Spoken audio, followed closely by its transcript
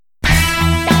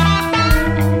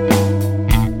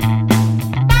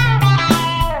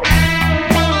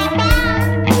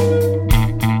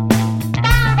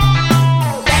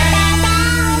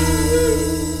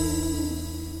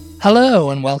Hello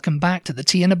and welcome back to the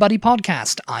Tea and a Buddy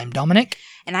podcast. I'm Dominic.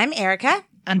 And I'm Erica.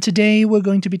 And today we're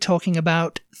going to be talking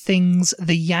about things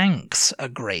the Yanks are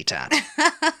great at.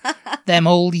 Them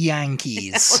old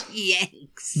Yankees.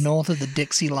 Yanks. North of the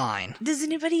Dixie line. Does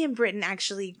anybody in Britain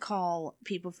actually call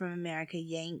people from America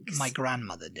Yanks? My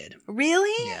grandmother did.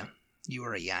 Really? Yeah. You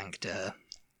were a Yank to her.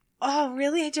 Oh,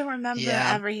 really? I don't remember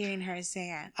ever hearing her say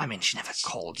it. I mean, she never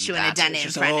called you She that. wouldn't have done it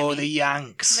in front of me. The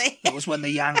Yanks. It was when the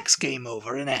Yanks came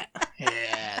over, innit?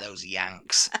 Yeah, those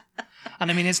Yanks. And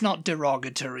I mean, it's not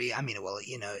derogatory. I mean, well,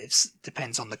 you know, it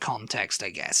depends on the context, I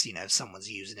guess. You know, if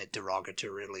someone's using it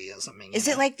derogatorily or something. Is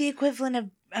it like the equivalent of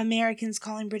Americans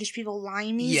calling British people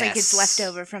limeys? Yes. Like it's left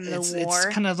over from the war? It's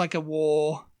kind of like a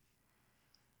war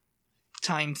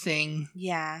time thing.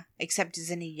 Yeah. Except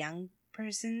does any young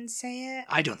person say it?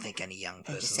 I don't think any young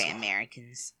person. They just say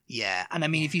Americans. Yeah. And I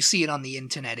mean, if you see it on the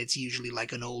internet, it's usually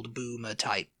like an old boomer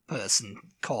type person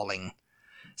calling.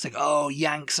 It's like, oh,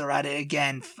 Yanks are at it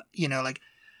again. You know, like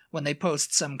when they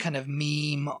post some kind of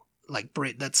meme like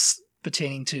that's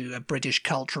pertaining to a British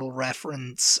cultural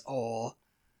reference, or,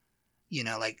 you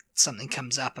know, like something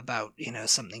comes up about, you know,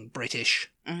 something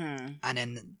British. Mm-hmm. And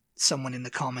then someone in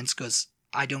the comments goes,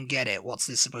 I don't get it. What's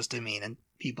this supposed to mean? And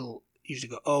people usually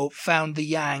go, oh, found the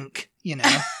Yank, you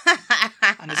know.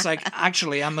 And it's like,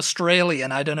 actually, I'm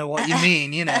Australian. I don't know what you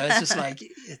mean, you know. It's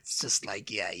just like,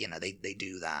 yeah, you know, they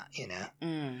do that, you know.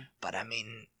 Mm. But I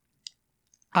mean,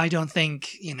 I don't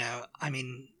think, you know, I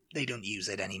mean, they don't use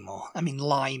it anymore. I mean,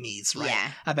 limeys, right?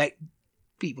 Yeah. I bet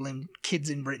kids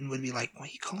in Britain would be like, why are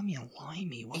you calling me a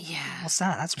limey? What's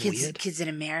that? That's weird. Kids in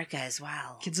America as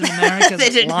well. Kids in America,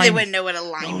 they wouldn't know what a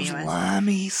limey Those was.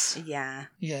 limeys. Yeah.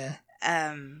 Yeah.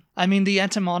 I mean, the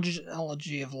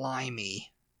etymology of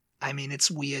limey, I mean,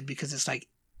 it's weird because it's like,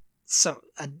 so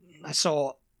I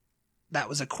saw that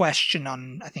was a question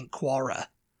on, I think, Quora,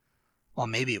 or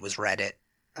maybe it was Reddit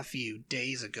a few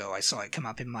days ago. I saw it come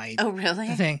up in my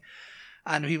thing,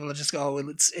 and people are just go, oh, well,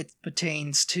 it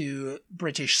pertains to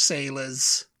British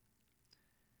sailors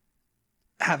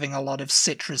having a lot of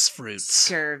citrus fruits,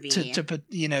 scurvy,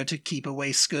 to keep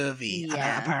away scurvy.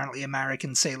 Yeah. And apparently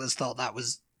American sailors thought that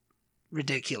was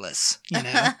ridiculous, you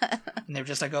know. And they're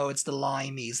just like, oh, it's the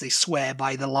limeys, they swear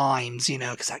by the limes, you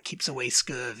know, because that keeps away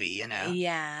scurvy, you know.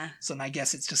 Yeah. So I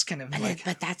guess it's just kind of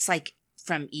but that's like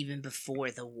from even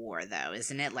before the war, though,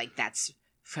 isn't it? Like that's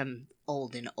from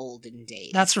olden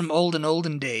days. That's from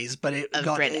olden days, but it of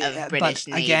got British but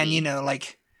Navy. again, you know,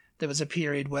 like there was a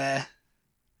period where,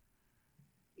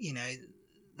 you know,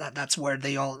 that's where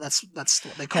they all that's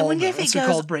what they call them. That's what they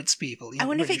call Brits people. I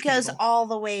wonder British if it goes people. all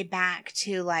the way back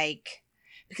to like,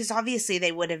 because obviously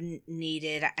they would have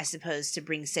needed, I suppose, to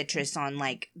bring citrus on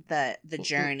like the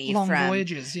journey long from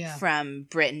voyages, yeah, from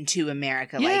Britain to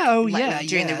America. Yeah,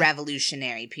 during the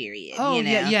Revolutionary period. Oh, you know?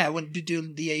 yeah, when to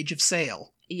do the Age of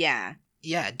Sail. Yeah.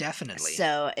 Yeah, definitely.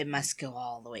 So it must go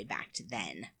all the way back to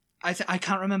then. I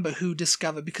can't remember who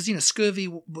discovered, because, you know,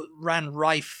 scurvy ran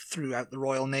rife throughout the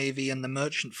Royal Navy and the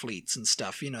merchant fleets and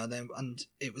stuff, you know, and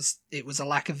it was a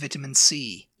lack of vitamin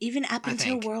C. Even up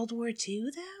until World War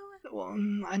II, though? Well,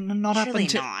 not Surely up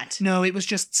until... not. No, it was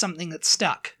just something that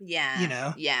stuck. Yeah. You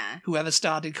know? Yeah. Whoever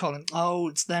started calling, oh,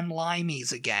 it's them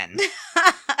limeys again.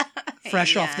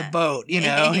 Fresh off the boat, you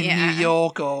know, in New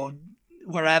York or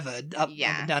wherever, up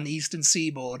and down the eastern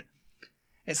seaboard.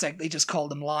 It's like they just called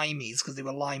them limeys because they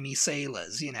were limey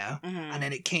sailors, you know. Mm-hmm. And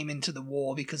then it came into the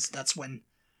war because that's when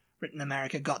Britain and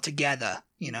America got together,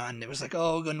 you know, and it was like,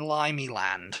 oh, we're going to limey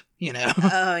land, you know.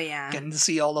 Oh, yeah. Getting to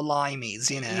see all the limeys,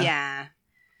 you know. Yeah.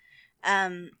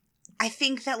 I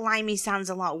think that limey sounds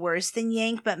a lot worse than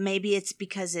yank, but maybe it's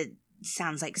because it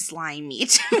sounds like slimy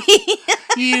to me.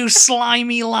 You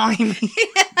slimy limey.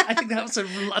 I think that's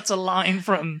a line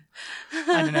from,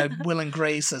 I don't know, Will and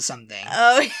Grace or something.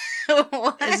 Oh,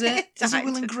 what? Is it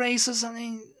Will and Grace or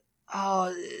something?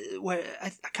 Oh, where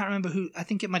I can't remember who. I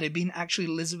think it might have been actually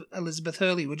Elizabeth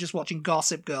Hurley. We're just watching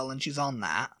Gossip Girl and she's on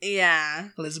that. Yeah.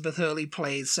 Elizabeth Hurley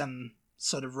plays some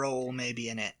sort of role maybe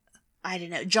in it. I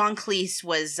don't know. John Cleese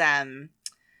was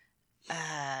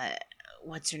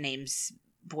what's her name's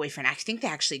boyfriend. I think they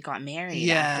actually got married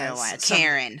after a while.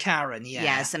 Karen, yeah.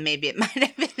 Yeah, so maybe it might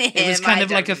have been him. It was kind of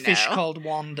like a Fish Called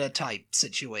Wanda type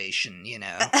situation, you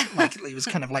know. Like he was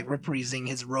kind of like reprising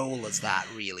his role as that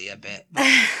really a bit. But,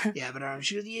 yeah, but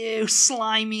she was, you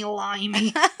slimy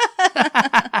limey.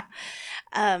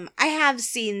 I have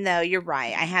seen, though, you're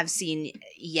right. I have seen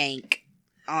Yank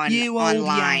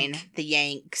online. Yank. The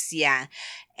Yanks, yeah.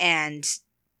 And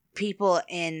people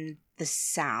in the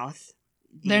South,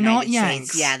 they're not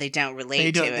Yanks. Yeah, they don't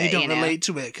relate to it. They don't relate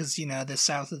to it because, you know, they're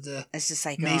south of the it's just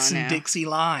like Mason-Dixie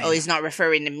line. Oh, he's not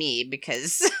referring to me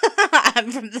because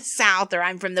I'm from the South or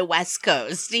I'm from the West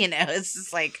Coast. You know, it's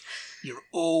just like... You're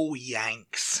all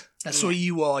Yanks. That's what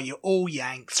you are. You're all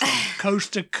Yanks from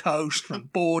coast to coast, from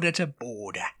border to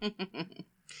border.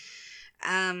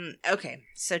 Okay,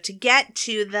 so to get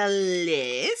to the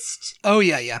list... Oh,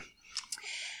 yeah.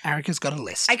 Erica's got a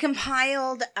list. I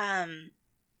compiled a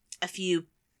few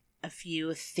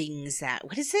things that...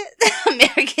 What is it?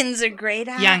 Americans are great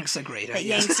at? Yanks are great at. That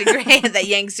Yanks are great that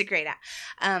Yanks are great at.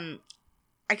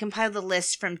 I compiled the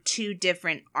list from 2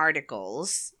 different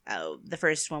articles. The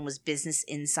first one was Business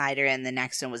Insider, and the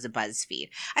next one was a BuzzFeed.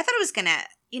 I thought it was gonna,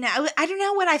 I don't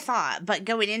know what I thought, but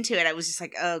going into it, I was just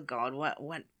like, oh God, what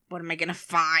am I gonna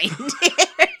find? No,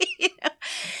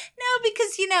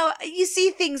 because you see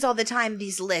things all the time.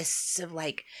 These lists of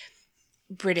like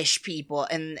British people,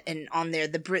 and on there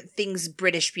things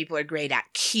British people are great at,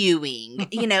 queuing,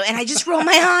 and I just roll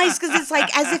my eyes because it's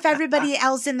like as if everybody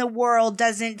else in the world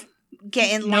doesn't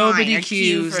get in line. Nobody or queues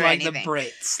queue for like anything. the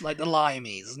Brits, like the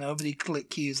Limeys. Nobody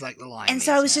queues like the Limeys. And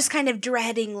so I was just kind of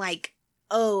dreading, like,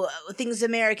 things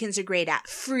Americans are great at,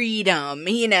 freedom.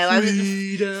 I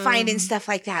was finding stuff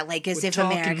like that, like as if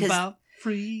America's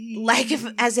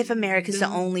as if America's the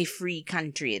only free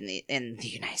country in the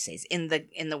United States, in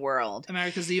the world.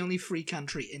 America's the only free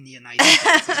country in the United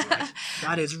States. Is right.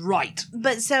 That is right.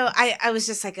 But so I was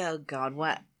just like, oh God,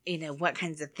 what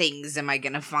kinds of things am I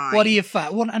going to find? What do you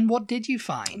find? What did you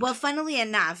find? Well, funnily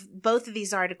enough, both of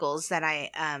these articles that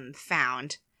I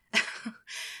found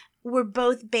were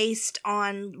both based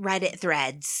on Reddit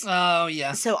threads. Oh,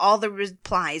 yeah. So all the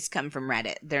replies come from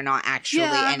Reddit. They're not actually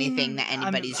anything that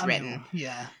anybody's written.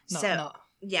 Yeah. So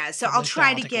I'll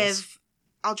try to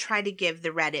give the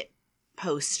Reddit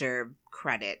poster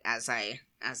credit as I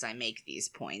make these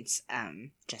points,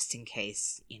 just in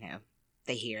case,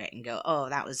 they hear it and go, oh,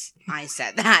 I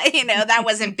said that. That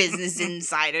wasn't Business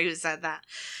Insider who said that.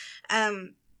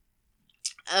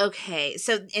 Okay,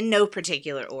 so in no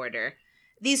particular order.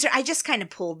 I just kind of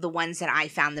pulled the ones that I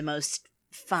found the most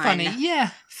funny.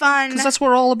 Fun. Because that's what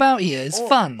we're all about here. It's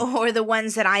fun. Or the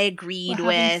ones that I agreed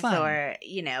with, fun. or,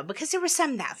 because there were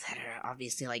some that are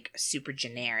obviously, like, super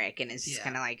generic, and it's just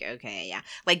kind of like, okay, yeah.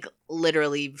 Like,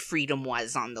 literally, freedom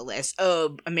was on the list.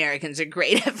 Oh, Americans are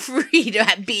great at freedom,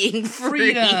 at being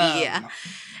free. Yeah.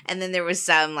 And then there was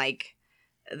some, like,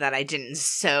 that I didn't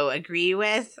so agree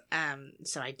with,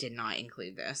 so I did not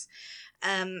include this.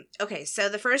 Okay, so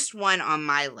the first one on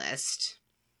my list,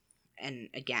 and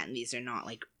again, these are not,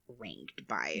 like, ranked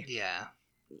by,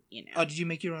 Oh, did you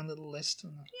make your own little list?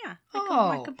 Yeah,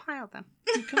 I compiled them.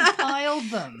 You compiled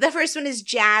them. The first one is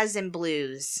jazz and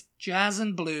blues. Jazz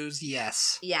and blues,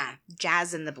 yes. Yeah,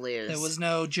 jazz and the blues. There was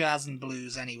no jazz and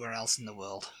blues anywhere else in the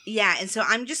world. Yeah, and so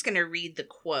I'm just going to read the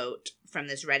quote from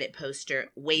this Reddit poster,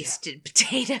 Wasted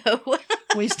Potato.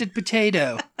 Wasted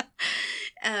Potato.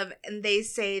 And they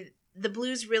say... The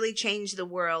blues really changed the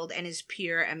world and is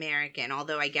pure American,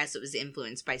 although I guess it was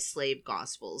influenced by slave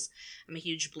gospels. I'm a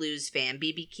huge blues fan.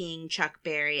 B.B. King, Chuck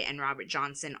Berry, and Robert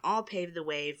Johnson all paved the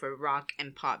way for rock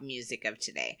and pop music of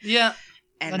today. Yeah,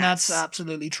 and that's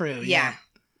absolutely true. Yeah.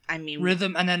 I mean...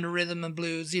 Rhythm and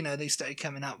blues, they started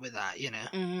coming up with that,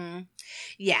 Mm-hmm.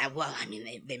 Yeah, well, I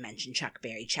mean, they mentioned Chuck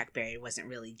Berry. Chuck Berry wasn't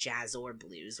really jazz or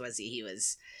blues, was he? He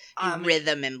was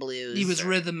rhythm and blues. He was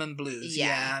rhythm and blues,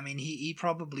 yeah. I mean, he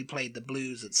probably played the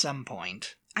blues at some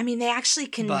point. I mean, they actually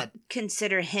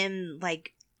consider him,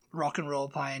 like... rock and roll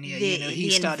pioneer.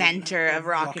 The inventor of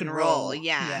rock and roll,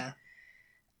 yeah.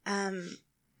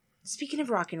 Speaking of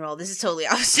rock and roll, this is totally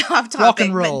off topic, rock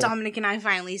and roll. But Dominic and I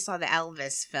finally saw the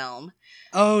Elvis film.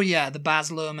 Oh, yeah, the Baz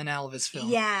Luhrmann Elvis film.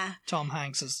 Yeah. Tom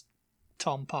Hanks as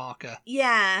Tom Parker.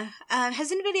 Yeah.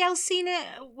 Has anybody else seen it?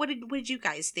 What did you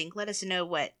guys think? Let us know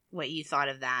what you thought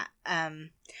of that.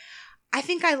 I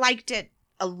think I liked it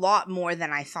a lot more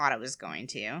than I thought I was going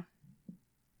to.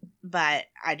 But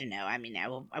I don't know. I mean,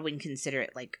 I wouldn't consider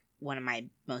it like one of my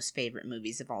most favorite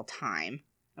movies of all time.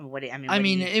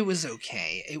 It was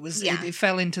okay. It was. Yeah. It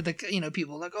fell into the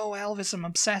people were like, oh, Elvis, I'm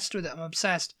obsessed with it. I'm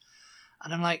obsessed,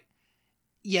 and I'm like,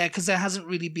 yeah, because there hasn't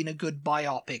really been a good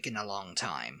biopic in a long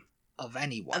time of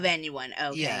anyone.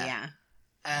 Okay, yeah.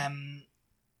 And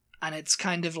it's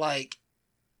kind of like,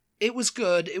 it was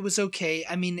good. It was okay.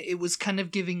 I mean, it was kind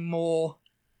of giving more.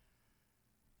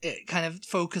 It kind of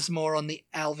focused more on the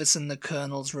Elvis and the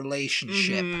Colonel's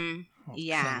relationship. Mm-hmm.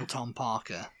 Yeah. Colonel Tom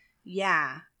Parker.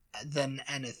 Yeah. Than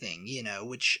anything,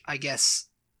 which I guess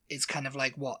is kind of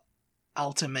like what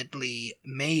ultimately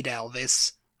made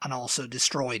Elvis and also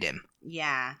destroyed him.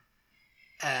 Yeah.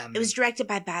 It was directed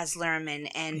by Baz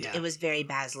Luhrmann, and it was very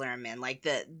Baz Luhrmann. Like,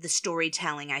 the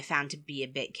storytelling I found to be a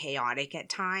bit chaotic at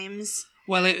times.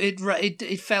 Well,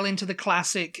 it fell into the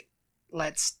classic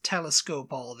let's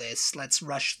telescope all this. Let's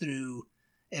rush through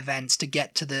events to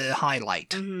get to the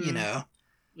highlight, you know?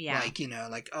 Yeah. Like, you know,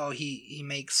 like, oh, he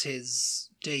makes his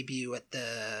debut at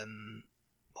the,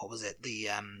 what was it? The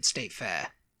State Fair.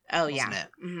 Oh, wasn't yeah. it?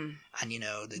 Mm-hmm. And, you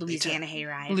know... Louisiana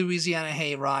Hayride. Louisiana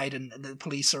Hayride, and the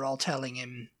police are all telling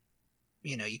him,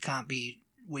 you know, you can't be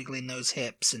wiggling those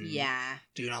hips and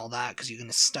doing all that because you're going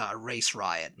to start a race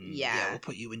riot, and we'll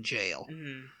put you in jail.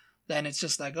 Mm-hmm. Then it's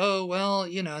just like, oh, well,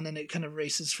 you know, and then it kind of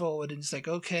races forward, and it's like,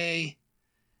 okay,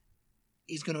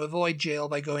 he's going to avoid jail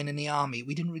by going in the army.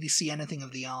 We didn't really see anything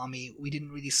of the army. We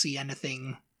didn't really see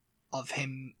anything of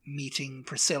him meeting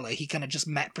Priscilla. He kind of just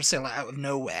met Priscilla out of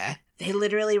nowhere. They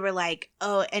literally were like,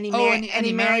 and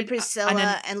he married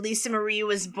Priscilla, and Lisa Marie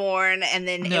was born, and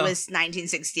then it was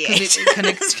 1968. Because it kind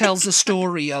of tells the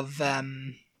story of...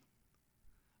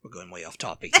 we're going way off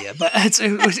topic here, but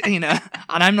it was, you know,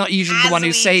 and I'm not usually the one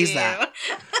who says that.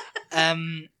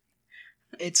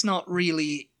 It's not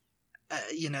really,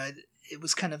 you know, it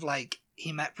was kind of like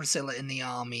he met Priscilla in the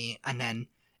army, and then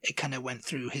it kind of went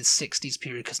through his 60s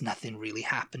period because nothing really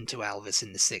happened to Elvis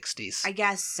in the 60s. I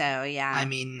guess so, yeah. I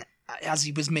mean, as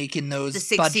he was making those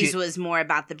the 60s was more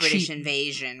about the British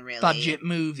invasion, really. Budget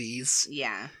movies.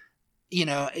 Yeah. You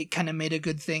know, it kind of made a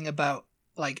good thing about,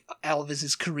 like,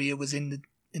 Elvis's career was in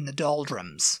the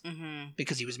doldrums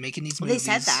because he was making these movies.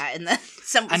 They said that, and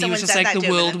and he was just like the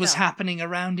world was happening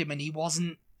around him, and he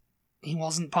wasn't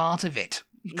part of it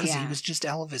because he was just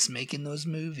Elvis making those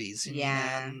movies. And, you know,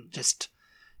 and just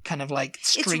kind of like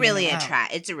stringing it's really out.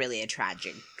 It's a really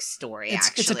tragic story.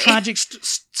 It's a tragic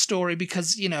story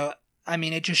because, you know, I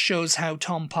mean, it just shows how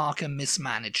Tom Parker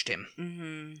mismanaged him,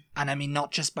 and I mean,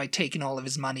 not just by taking all of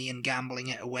his money and gambling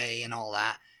it away and all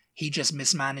that. He just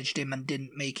mismanaged him and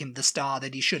didn't make him the star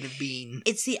that he should have been.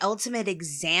 It's the ultimate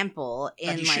example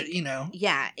in, like... should, you know...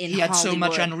 Yeah, in He had Hollywood. so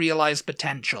much unrealized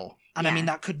potential. And I mean,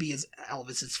 that could be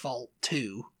Elvis's fault,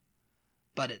 too.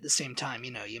 But at the same time,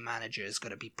 you know, your manager has got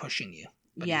to be pushing you.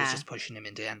 But he was just pushing him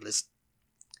into endless...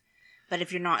 But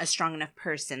if you're not a strong enough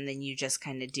person, then you just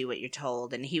kind of do what you're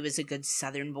told. And he was a good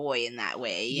Southern boy in that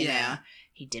way, you know?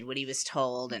 He did what he was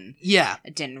told and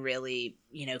didn't really,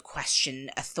 you know,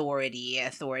 question authority.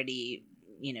 Authority,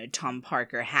 you know, Tom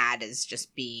Parker had as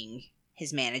just being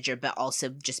his manager, but also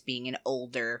just being an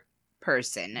older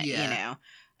person, you know,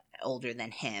 older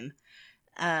than him.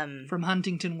 From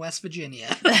Huntington, West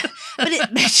Virginia. but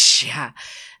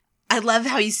I love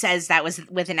how he says that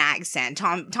with an accent.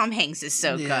 Tom Hanks is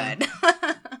so good.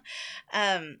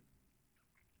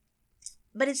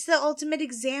 But it's the ultimate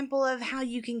example of how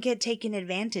you can get taken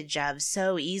advantage of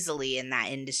so easily in that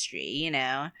industry, you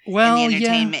know? Well, in the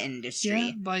entertainment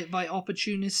industry. Yeah, by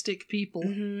opportunistic people.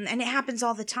 Mm-hmm. And it happens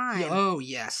all the time. Oh,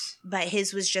 yes. But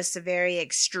his was just a very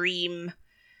extreme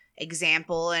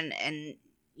example and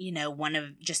you know,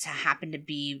 just happened to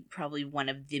be probably one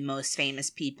of the most famous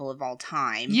people of all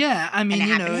time. Yeah, I mean,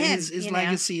 you know, his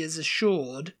legacy is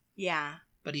assured. Yeah.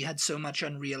 But he had so much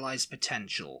unrealized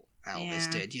potential, Elvis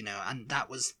did, you know, and that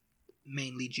was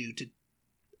mainly due to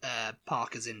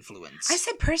Parker's influence. I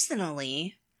said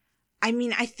personally, I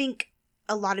mean, I think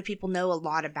a lot of people know a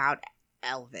lot about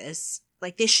Elvis.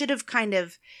 Like, they should have kind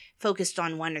of focused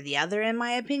on one or the other, in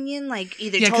my opinion. Like,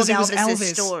 either told Elvis's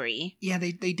story. Yeah,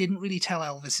 they didn't really tell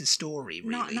Elvis's story,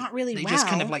 really. Not really They just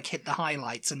kind of, like, hit the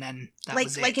highlights, and then that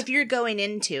was it. Like, if you're going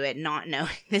into it not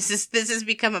knowing... This has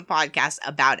become a podcast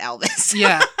about Elvis.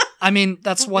 Yeah. I mean,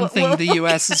 that's one thing the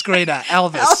US is great at.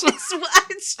 Elvis.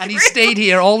 And he stayed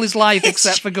here all his life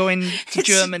except for going to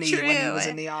Germany when he was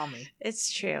in the army.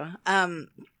 It's true.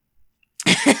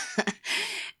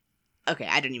 Okay,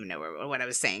 I don't even know what I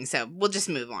was saying, so we'll just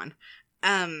move on.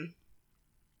 The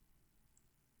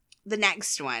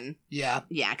next one. Yeah.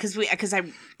 Yeah, because we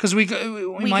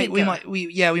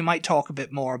might talk a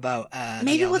bit more about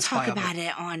maybe we'll talk about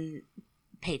it on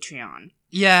Patreon.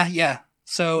 Yeah.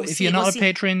 So if you're not a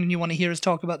patron and you want to hear us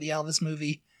talk about the Elvis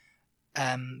movie,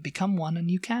 become one and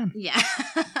you can. Yeah.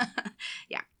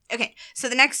 Yeah. Okay, so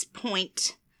the next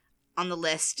point on the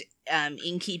list,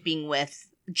 in keeping with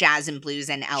jazz and blues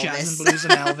and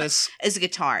Elvis. Is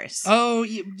guitars. Oh,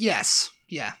 yes.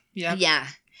 Yeah. Yeah.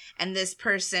 And this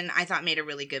person, I thought, made a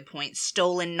really good point.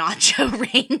 Stolen Nacho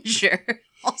Ranger,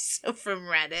 also from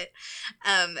Reddit.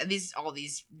 All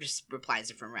these just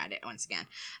replies are from Reddit, once again.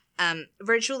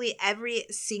 Virtually every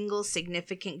single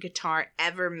significant guitar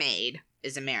ever made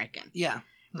is American. Yeah.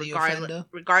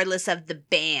 Regardless of the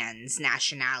band's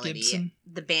nationality. Gibson.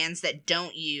 The bands that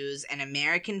don't use an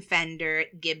American Fender,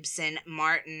 Gibson,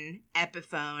 Martin,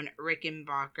 Epiphone,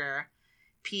 Rickenbacker,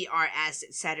 PRS,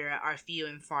 etc. are few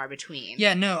and far between.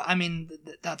 Yeah, no, I mean,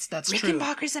 that's true.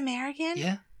 Rickenbacker's American?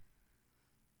 Yeah.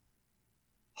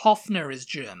 Hofner is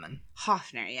German.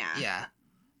 Hofner, yeah. Yeah.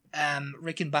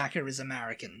 Rickenbacker is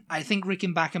American. I think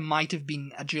Rickenbacker might have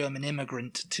been a German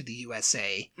immigrant to the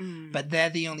USA, but they're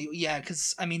the only... Yeah,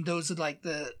 because, I mean, those are like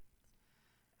the...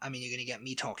 I mean, you're going to get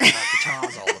me talking about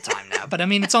guitars all the time now, but I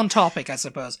mean, it's on topic, I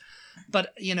suppose.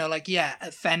 But, you know, like, yeah,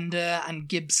 Fender and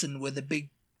Gibson were the big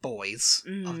boys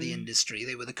of the industry.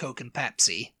 They were the Coke and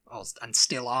Pepsi, and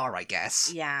still are, I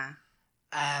guess. Yeah.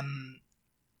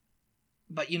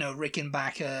 But, you know,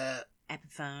 Rickenbacker...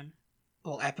 Epiphone.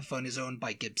 Well, Epiphone is owned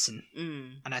by Gibson.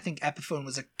 And I think Epiphone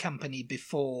was a company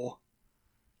before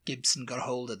Gibson got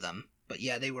hold of them. But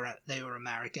yeah, they were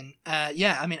American.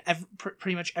 Yeah, I mean,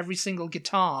 pretty much every single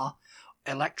guitar,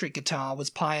 electric guitar, was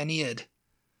pioneered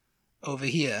over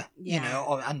here. Yeah. You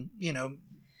know, and you know,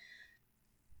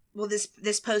 well,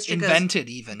 this poster invented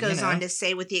goes on to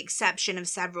say, with the exception of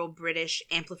several British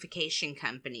amplification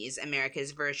companies,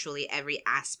 America's virtually every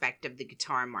aspect of the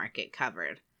guitar market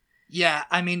covered. Yeah,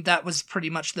 I mean, that was pretty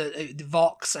much the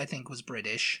Vox, I think, was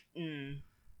British.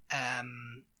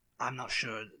 I'm not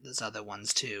sure, there's other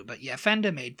ones too, but yeah,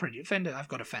 Fender, I've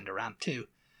got a Fender amp too,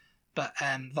 but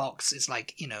Vox is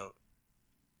like, you know,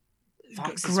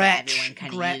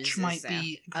 Gretsch might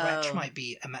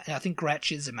be, I think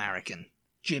Gretsch is American.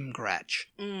 Jim Gretsch,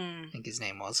 I think his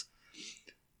name was.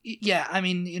 Yeah, I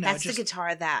mean, you know, that's the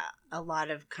guitar that a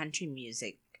lot of country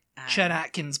music. Chet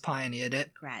Atkins pioneered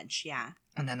it. Gretsch, yeah.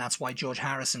 And then that's why George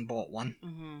Harrison bought one.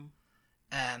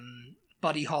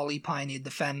 Buddy Holly pioneered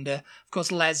the Fender. Of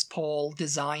course, Les Paul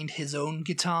designed his own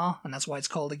guitar, and that's why it's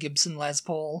called a Gibson Les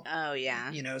Paul. Oh,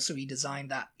 yeah. You know, so he designed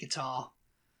that guitar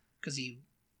because he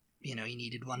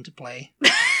needed one to play.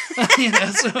 You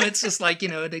know, so it's just like, you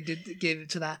know, they gave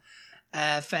it to that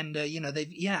Fender. You know,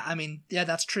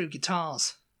 that's true.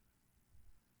 Guitars.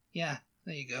 Yeah,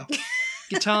 there you go.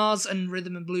 Guitars and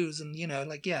rhythm and blues, and you know,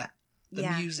 like the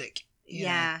music.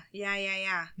 Yeah.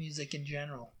 Music in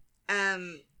general.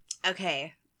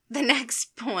 Okay. The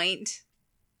next point.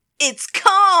 It's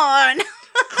Korn.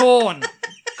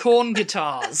 Korn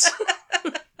guitars.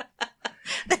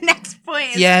 The next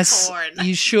point is Korn. Yes,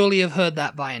 you surely have heard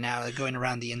that by now. They're going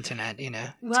around the internet, you know.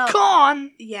 Well, it's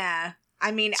Korn. Yeah.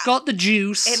 I mean, it's got the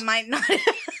juice. It might not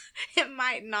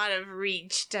have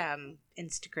reached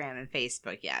Instagram and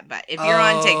Facebook yet, but if you're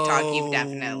on TikTok, you've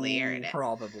definitely heard it.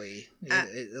 Probably.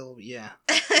 It'll, yeah.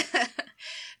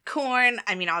 Korn,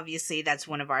 I mean, obviously that's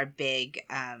one of our big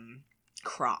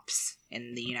crops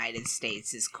in the United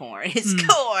States is corn. It's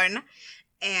corn.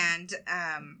 And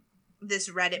this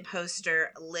Reddit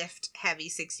poster, Lift Heavy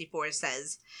 64,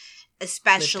 says,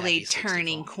 especially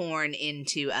turning corn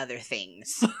into other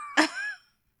things.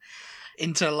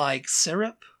 Into like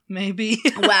syrup, maybe?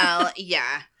 Well,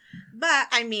 yeah. But,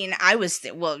 I mean,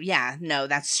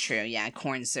 that's true. Yeah,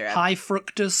 corn syrup. High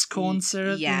fructose corn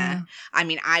syrup. Yeah. I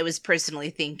mean, I was personally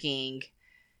thinking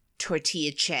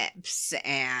tortilla chips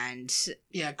and...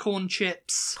 Yeah, corn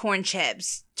chips. Corn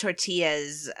chips,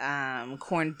 tortillas,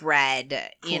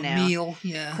 cornbread, Cornmeal,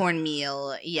 yeah.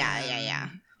 Cornmeal, yeah.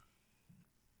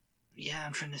 Yeah,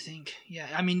 I'm trying to think. Yeah,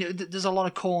 I mean, there's a lot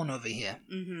of corn over here.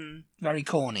 Mm-hmm. Very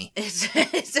corny.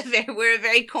 We're a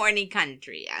very corny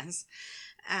country, yes.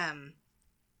 I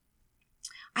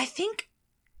think,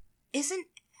 isn't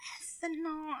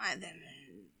ethanol,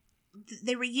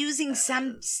 they were using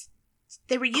corn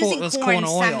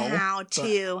somehow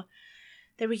to,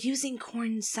 they were using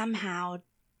corn somehow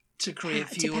to create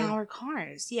fuel. To power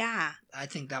cars, yeah. I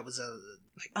think that was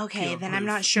okay, then I'm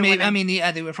not sure.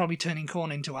 They were probably turning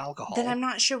corn into alcohol. Then I'm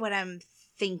not sure what I'm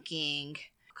thinking.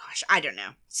 Gosh, I don't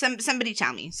know. Somebody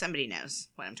tell me. Somebody knows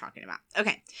what I'm talking about.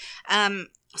 Okay.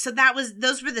 So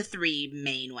those were the three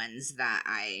main ones that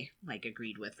I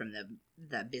agreed with from the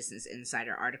Business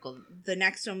Insider article. The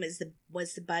next one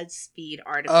was the BuzzFeed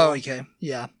article. Oh, okay.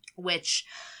 Yeah. Which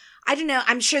I don't know.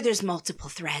 I'm sure there's multiple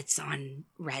threads on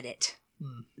Reddit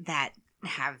that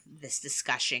have this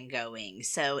discussion going.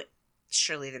 So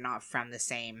surely they're not from the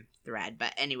same thread.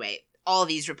 But anyway, all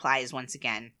these replies once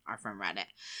again are from Reddit.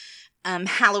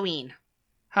 Halloween,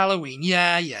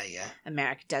 yeah.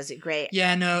 America does it great.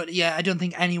 Yeah, I don't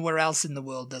think anywhere else in the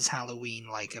world does Halloween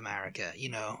like America, you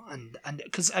know, and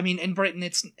because, I mean, in Britain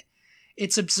it's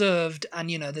observed,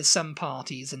 and, you know, there's some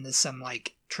parties and there's some,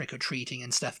 like, trick-or-treating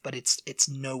and stuff, but it's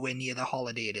nowhere near the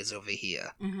holiday it is over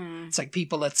here. Mm-hmm. It's like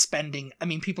people are starting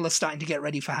to get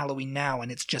ready for Halloween now,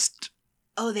 and it's just...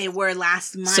 Oh, they were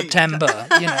last month. September,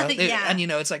 you know, Yeah. And, you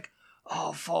know, it's like...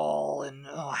 fall and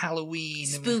Halloween.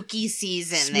 Spooky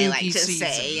season, they like to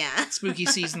say, yeah. Spooky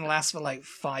season lasts for like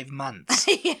 5 months.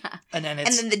 Yeah. And then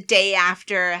the day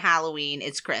after Halloween,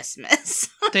 it's Christmas.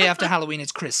 Day after Halloween,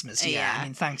 it's Christmas, yeah. Yeah. I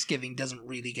mean, Thanksgiving doesn't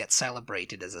really get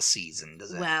celebrated as a season,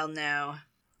 does it? Well, no.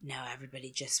 No,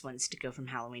 everybody just wants to go from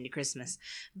Halloween to Christmas.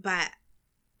 But,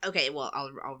 okay, well,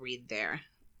 I'll read there.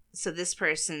 So this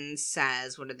person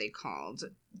says, what are they called?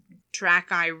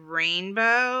 Track-Eye Rainbow?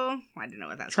 I don't know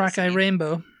what that's Track-Eye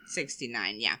Rainbow.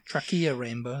 69, yeah. Trakia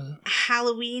Rainbow.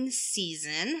 Halloween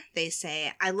season, they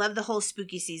say. I love the whole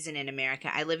spooky season in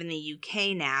America. I live in the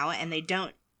UK now, and they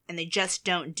just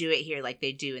don't do it here like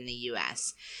they do in the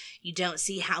US. You don't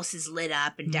see houses lit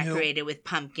up and decorated with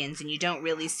pumpkins, and you don't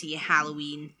really see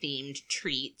Halloween-themed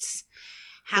treats.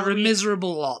 They're a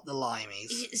miserable lot, the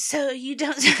Limeys. So you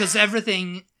don't... Because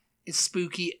everything is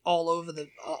spooky all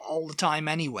the time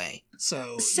anyway.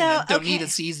 So don't need a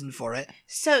season for it.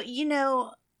 So,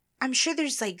 I'm sure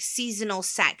there's like seasonal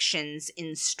sections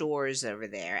in stores over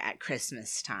there at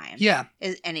Christmas time. Yeah.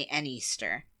 And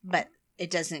Easter. But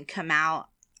it doesn't come out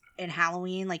in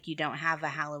Halloween. Like you don't have a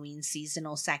Halloween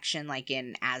seasonal section like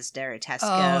in Asda or Tesco.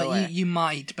 Oh, you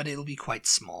might, but it'll be quite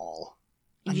small.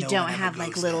 You don't have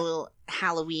like little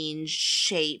Halloween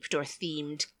shaped or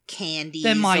themed candies.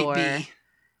 There might be.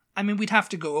 I mean, we'd have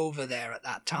to go over there at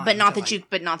that time. But not that you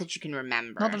can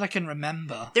remember. Not that I can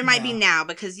remember. There might be now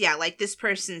because like this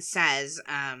person says,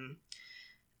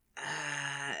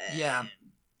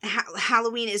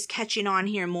 Halloween is catching on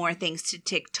here more thanks to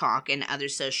TikTok and other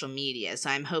social media. So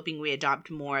I'm hoping we adopt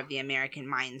more of the American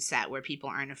mindset where people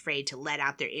aren't afraid to let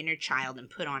out their inner child and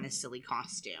put on a silly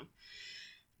costume.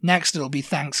 Next, it'll be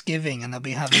Thanksgiving, and they'll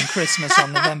be having Christmas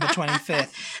on November 25th.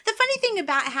 The funny thing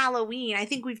about Halloween, I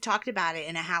think we've talked about it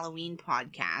in a Halloween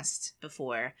podcast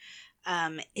before,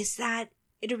 is that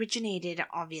it originated,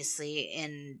 obviously,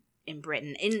 in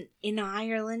Britain. In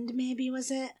Ireland, maybe, was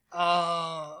it?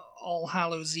 All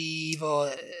Hallows Eve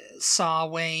or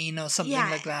Samhain or something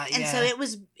like that, and so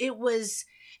it was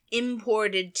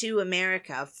imported to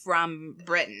America from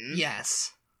Britain.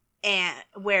 Yes. And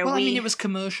I mean, it was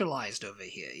commercialized over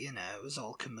here, it was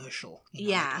all commercial.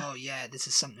 Yeah. Like, this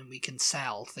is something we can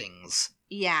sell things.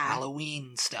 Yeah.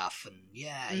 Halloween stuff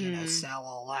and, sell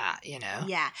all that,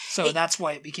 Yeah. So that's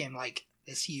why it became, like,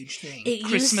 this huge thing.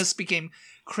 Christmas became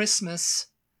Christmas,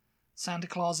 Santa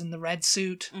Claus in the red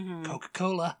suit,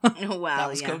 Coca-Cola. Well, that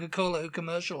was Coca-Cola who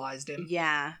commercialized him.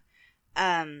 Yeah.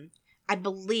 I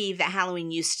believe that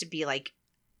Halloween used to be, like,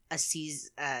 a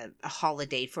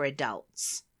holiday for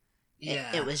adults.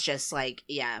 Yeah. It was just like,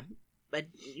 but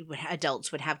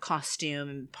adults would have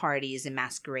costume parties and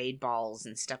masquerade balls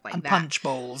and stuff like that. And punch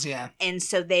bowls, yeah. And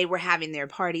so they were having their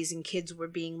parties and kids were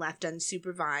being left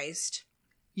unsupervised.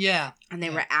 Yeah. And they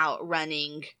were out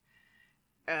running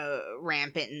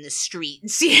rampant in the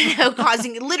streets,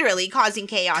 literally causing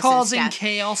chaos Causing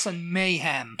chaos and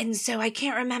mayhem. And so I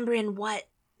can't remember in what,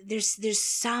 there's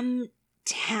some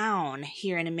town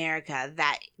here in America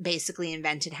that basically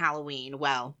invented Halloween.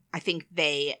 Well, I think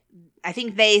they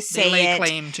say they lay it,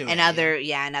 claim to and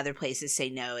it. and other places say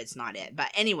no, it's not it. But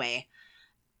anyway,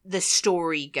 the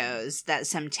story goes that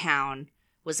some town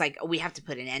was like, we have to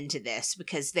put an end to this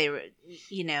because they were,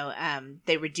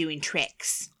 they were doing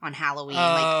tricks on Halloween,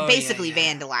 like basically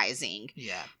vandalizing.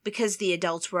 Yeah. Because the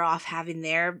adults were off having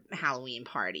their Halloween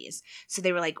parties, so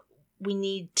they were like, we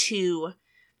need to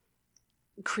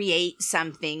create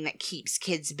something that keeps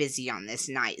kids busy on this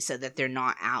night so that they're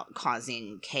not out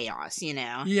causing chaos,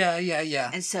 Yeah.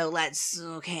 And so let's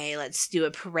do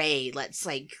a parade. Let's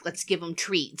give them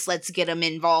treats. Let's get them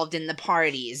involved in the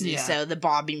parties. And so the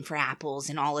bobbing for apples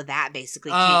and all of that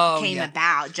basically came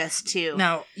about just to...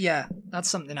 Now, that's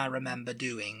something I remember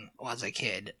doing as a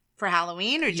kid. For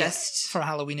Halloween or just... For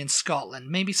Halloween in Scotland.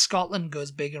 Maybe Scotland goes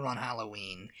bigger on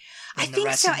Halloween than I the think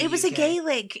rest so. of the It was UK. a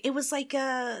Gaelic. It was like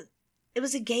it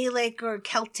was a Gaelic or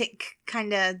Celtic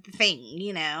kind of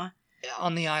thing,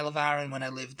 On the Isle of Arran, when I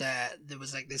lived there, there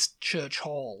was like this church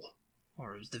hall,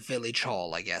 or it was the village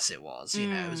hall, I guess it was.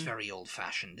 It was very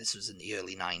old-fashioned. This was in the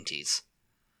early 90s.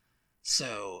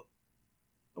 So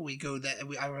we go there.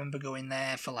 I remember going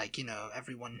there for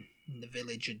everyone in the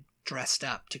village had dressed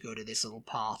up to go to this little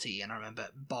party, and I remember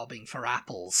bobbing for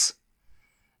apples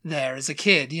there as a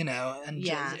kid, and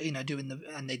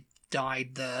and they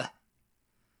dyed the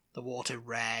water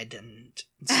red and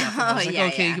stuff. And I was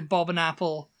like, you can bob an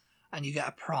apple and you get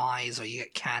a prize or you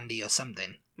get candy or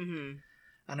something. Mm-hmm.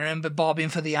 And I remember bobbing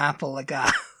for the apple like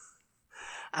that.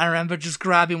 I remember just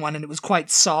grabbing one and it was quite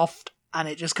soft and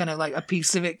it just kind of like a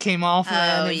piece of it came off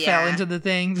and it fell into the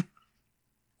thing.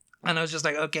 And I was just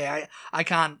like, okay, I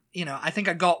can't, I think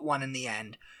I got one in the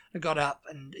end. I got up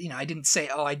and, I didn't say,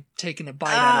 oh, I'd taken a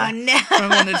bite out Oh, of it. no. And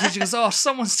when the teacher goes, oh,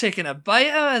 someone's taking a bite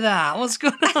out of that. What's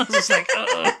going on? I was just like,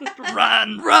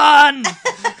 run!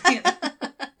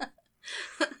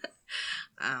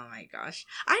 Oh my gosh.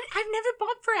 I've never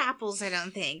bought for apples, I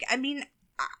don't think. I mean,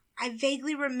 I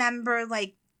vaguely remember,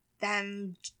 like,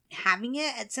 them having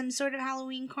it at some sort of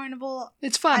Halloween carnival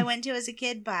It's fun. I went to as a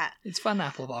kid, but It's fun,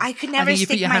 apple box. I could never think you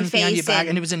put stick your my hand behind your face back in.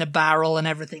 and it was in a barrel and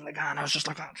everything like that. And I was just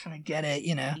like, I'm trying to get it,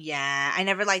 Yeah, I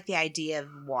never liked the idea of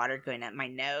water going up my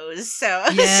nose, so I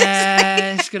was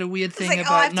Yeah, it's got a weird it's thing like,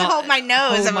 about I have to not hold my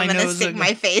nose hold if my I'm going to nose stick like-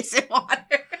 my face in water.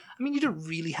 I mean, you don't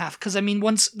really have, because I mean,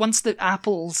 once the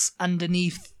apple's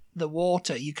underneath the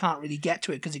water, you can't really get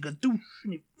to it because it goes doosh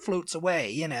and it floats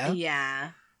away. Yeah.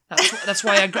 That's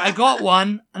why I got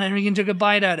one and I freaking took a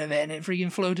bite out of it and it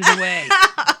freaking floated away.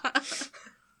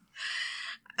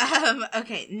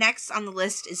 Okay, next on the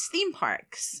list is theme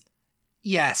parks.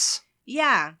 Yes.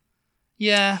 Yeah.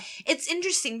 Yeah. It's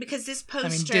interesting because this poster... I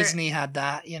mean, Disney had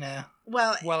that,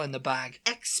 well in the bag.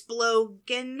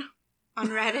 Explogan on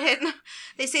Reddit.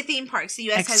 They say theme parks. The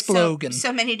U.S. has Explogan.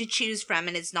 so many to choose from,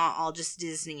 and it's not all just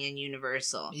Disney and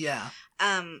Universal. Yeah.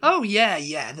 Oh,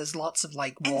 yeah. There's lots of,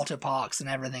 like, water parks and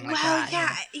everything like well, that.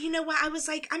 yeah. You know what? I was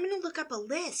like, I'm going to look up a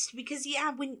list because,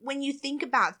 yeah, when you think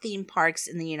about theme parks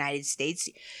in the United States,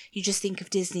 you just think of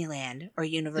Disneyland or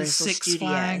There's Universal Six Studios.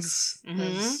 Flags. Mhm.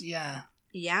 There's, yeah.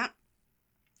 Yeah.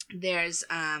 There's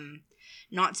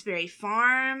Knott's Berry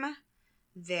Farm.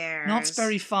 There's Knott's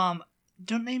Berry Farm.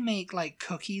 Don't they make, like,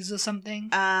 cookies or something?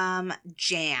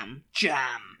 Jam.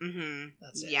 Jam. Mm-hmm.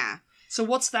 That's it. Yeah. So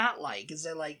what's that like? Is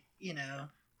there, like,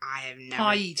 I have never...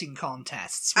 pie eating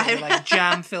contests where they're like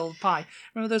jam-filled pie?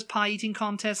 Remember those pie eating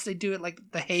contests? They do it like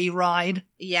the hay ride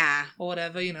Yeah. or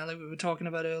whatever, like we were talking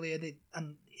about earlier. It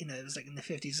was like in the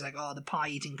 50s, like, oh, the pie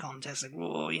eating contest, like,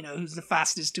 whoa, who's the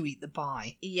fastest to eat the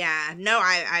pie? Yeah. No,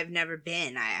 I've never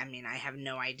been. I mean, I have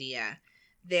no idea.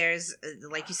 There's,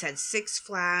 like you said, Six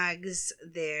Flags.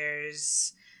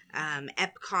 There's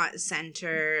Epcot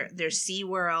Center. There's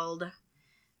SeaWorld.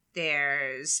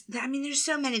 There's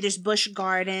so many. There's Busch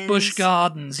Gardens. Busch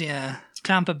Gardens, yeah.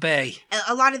 Tampa Bay.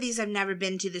 A lot of these I've never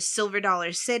been to. The Silver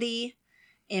Dollar City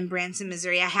in Branson,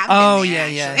 Missouri. I have Oh, been there,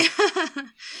 yeah.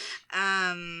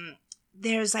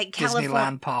 There's like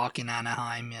Disneyland Park in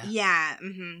Anaheim, yeah. Yeah,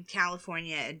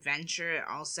 California Adventure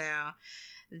also.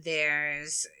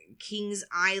 There's Kings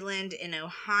Island in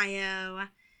Ohio.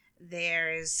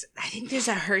 I think there's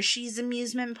a Hershey's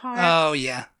amusement park. Oh,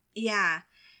 yeah. Yeah.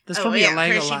 There's probably a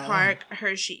Legoland. Hershey Park,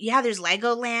 Hershey. Yeah, there's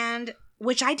Legoland,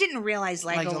 which I didn't realize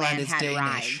Legoland is had Danish,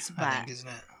 rides. But I think, isn't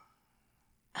it?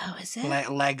 Oh, is it?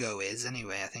 Lego is,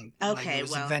 anyway, I think. Okay, Lego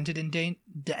was well. invented in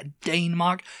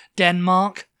Denmark.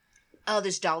 Oh,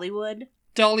 there's Dollywood.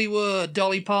 Dollywood,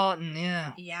 Dolly Parton,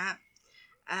 yeah. Yeah.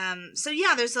 So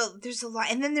yeah, there's a lot,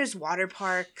 and then there's water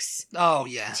parks Oh,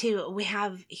 yeah. too. We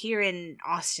have here in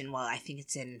Austin. Well, I think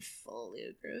it's in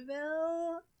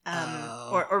Pflugerville,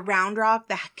 or Round Rock,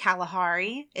 the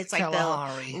Kalahari. It's like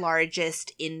Kalahari. the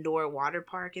largest indoor water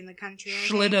park in the country. I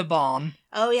think. Schlitterbahn.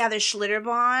 Oh yeah, there's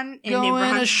Schlitterbahn in New Going to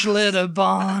Braunfels.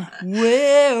 Schlitterbahn.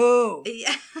 Whoa.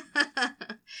 Yeah,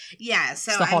 yeah.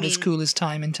 So It's the hottest, I mean, coolest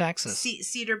time in Texas.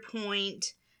 Cedar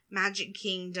Point, Magic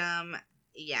Kingdom.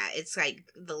 Yeah, it's like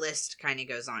the list kind of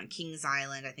goes on. Kings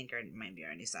Island, I think I might be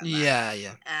already said that.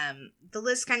 Yeah. The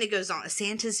list kind of goes on.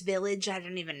 Santa's Village, I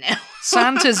don't even know.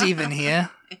 Santa's even here.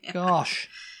 Gosh.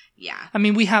 Yeah. I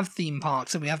mean, we have theme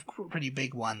parks and we have pretty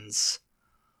big ones.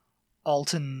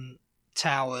 Alton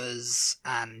Towers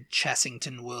and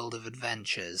Chessington World of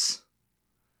Adventures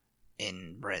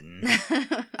in Britain.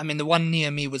 I mean, the one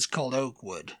near me was called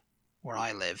Oakwood, where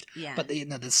I lived. Yeah. But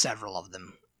there's several of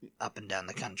them up and down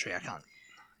the country. I can't,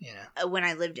 When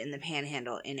I lived in the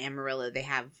Panhandle in Amarillo, they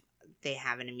have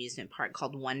an amusement park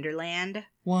called Wonderland.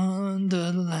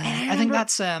 Wonderland. And I think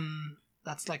remember-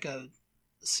 that's like a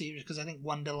series, because I think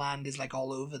Wonderland is like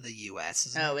all over the US.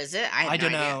 Isn't Oh, it? is it? I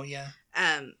don't no idea. know.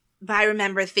 Yeah. But I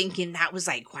remember thinking that was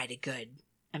like quite a good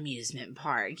amusement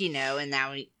park, and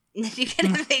now you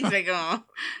kind of think like, oh,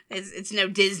 it's no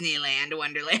Disneyland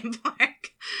Wonderland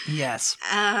Park. Yes.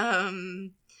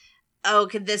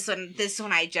 Okay, this one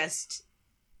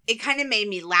it kind of made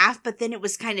me laugh, but then it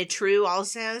was kind of true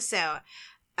also. So,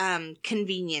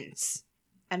 convenience.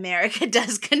 America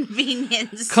does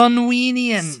convenience.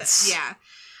 Convenience. Yeah.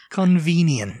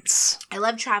 Convenience. I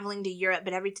love traveling to Europe,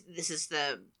 but this is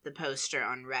the poster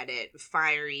on Reddit.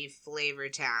 Fiery Flavor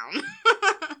Town.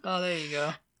 Oh, there you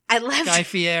go. I love Guy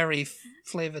Fieri,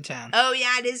 Flavortown. Oh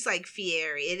yeah, it is like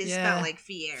Fieri. It is Yeah. spelled like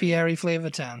Fieri. Fieri,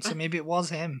 Flavortown. So maybe it was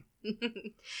him.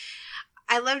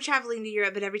 I love traveling to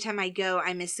Europe, but every time I go,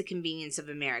 I miss the convenience of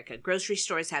America. Grocery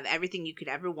stores have everything you could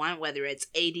ever want, whether it's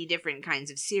 80 different kinds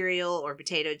of cereal or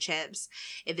potato chips.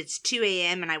 If it's 2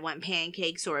 a.m. and I want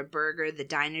pancakes or a burger, the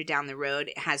diner down the road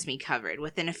has me covered.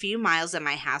 Within a few miles of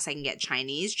my house, I can get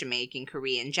Chinese, Jamaican,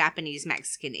 Korean, Japanese,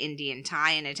 Mexican, Indian,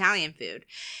 Thai, and Italian food.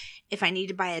 If I need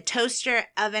to buy a toaster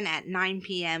oven at 9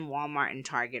 p.m., Walmart and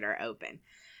Target are open.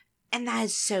 And that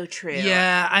is so true.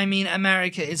 Yeah, I mean,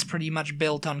 America is pretty much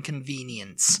built on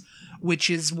convenience, which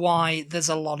is why there's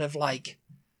a lot of, like...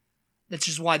 That's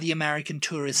just why the American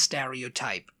tourist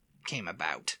stereotype came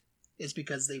about. Is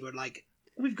because they were like,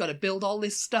 we've got to build all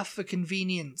this stuff for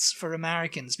convenience for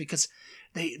Americans, because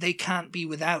they can't be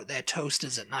without their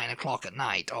toasters at 9 o'clock at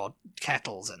night, or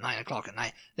kettles at 9 o'clock at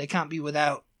night. They can't be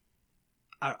without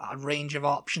a range of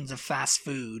options of fast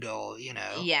food, or, you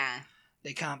know... Yeah.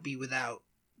 They can't be without...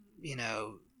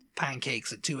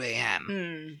 pancakes at 2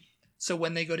 a.m. So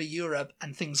when they go to Europe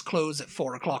and things close at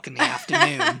 4 o'clock in the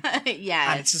afternoon,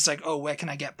 yeah, and it's just like, oh, where can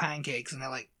I get pancakes? And they're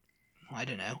like, I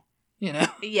don't know,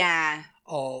 Yeah.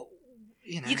 Or,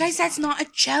 You guys, that's not a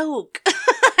joke.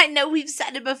 I know we've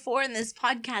said it before in this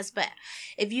podcast, but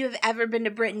if you have ever been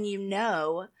to Britain, you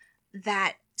know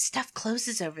that stuff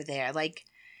closes over there. Like,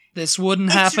 this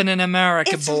wouldn't happen in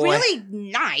America, it's boy. It's really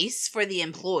nice for the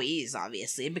employees,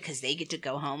 obviously, because they get to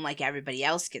go home like everybody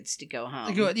else gets to go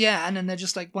home. Yeah, and then they're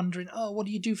just like wondering, oh, what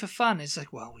do you do for fun? It's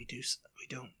like, well, we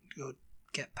don't go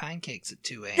get pancakes at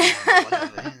 2 a.m. or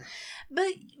whatever. But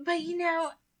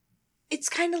it's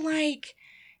kind of like,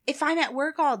 if I'm at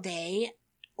work all day,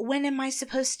 when am I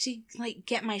supposed to, like,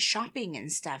 get my shopping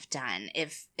and stuff done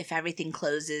if everything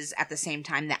closes at the same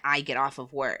time that I get off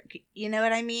of work? You know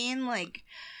what I mean? Like,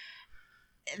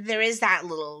 there is that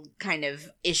little kind of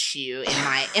issue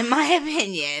in my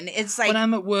opinion. It's like, when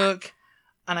I'm at work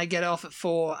and I get off at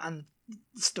 4 and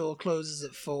the store closes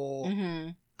at 4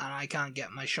 and I can't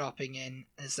get my shopping in,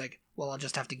 it's like, well, I'll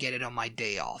just have to get it on my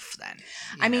day off then.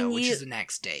 Which is the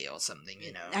next day or something,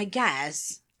 I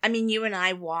guess. I mean, you and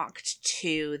I walked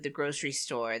to the grocery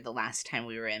store the last time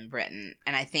we were in Britain,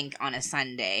 and I think on a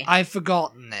Sunday. I've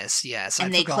forgotten this, yes.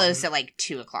 And they closed at like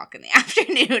 2 o'clock in the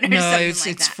afternoon or something like that.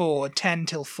 No, it's 4, 10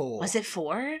 till 4. Was it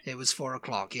 4? It was 4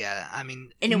 o'clock, yeah. I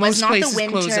mean, and it was not the winter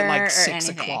close at like 6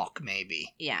 anything. o'clock,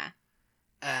 maybe. Yeah.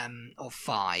 Or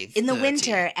 5. In the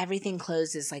winter, everything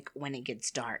closes like when it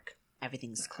gets dark.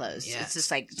 Everything's closed. Yeah. It's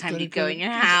just like time to go in your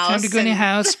house. Time to go in your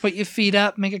house, put your feet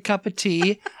up, make a cup of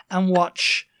tea, and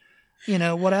watch...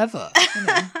 whatever.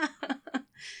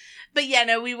 But yeah,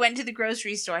 no, we went to the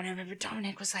grocery store, and I remember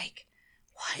Dominic was like,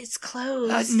 what? It's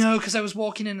closed. No, because I was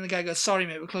walking in, and the guy goes, sorry,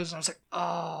 mate, we're closed. And I was like,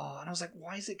 oh. And I was like,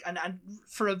 why is it... And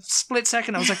for a split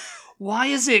second, I was like, why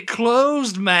is it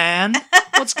closed, man?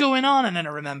 What's going on? And then I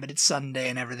remembered it's Sunday,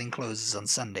 and everything closes on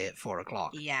Sunday at 4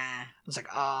 o'clock. Yeah. I was like,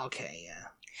 oh, okay, yeah.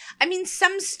 I mean,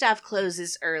 some stuff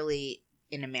closes early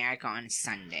in America on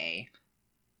Sunday.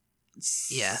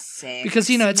 Yeah, 6, because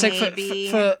it's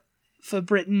maybe. like for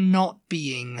Britain not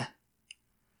being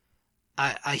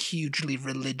a hugely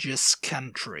religious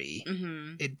country,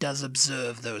 it does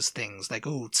observe those things like,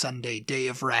 oh, Sunday, day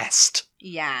of rest.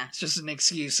 Yeah, it's just an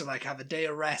excuse to like have a day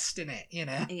of rest in it,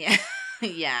 Yeah,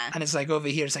 yeah. And it's like over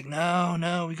here, it's like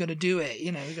no, we got to do it,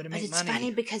 we got to make money. But it's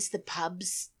funny because the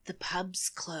pubs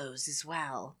close as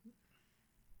well.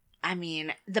 I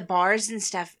mean, the bars and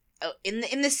stuff. Oh,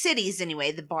 in the cities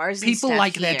anyway, the bars and people stuff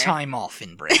like here. their time off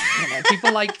in Britain.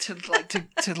 People like to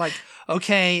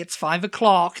okay, it's 5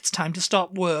 o'clock, it's time to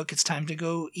stop work, it's time to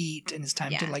go eat, and it's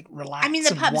time to like relax. I mean,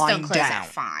 the pubs wind don't close down. at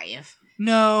 5.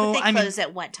 No, but they close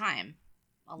at what time?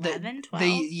 11,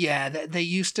 12? They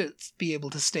used to be able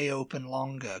to stay open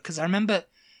longer because I remember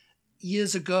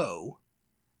years ago,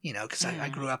 because I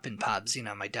grew up in pubs.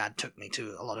 My dad took me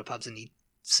to a lot of pubs, and he'd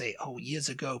say, oh, years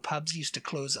ago, pubs used to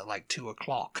close at like 2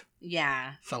 o'clock.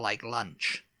 Yeah. For like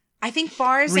lunch. I think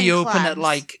bars reopen and clubs at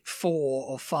like 4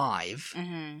 or 5.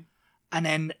 Mm-hmm. And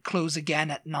then close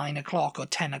again at 9 o'clock or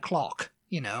 10 o'clock,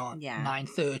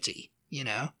 9:30,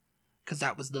 because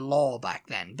that was the law back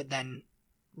then. But then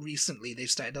recently they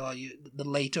started, the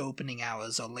late opening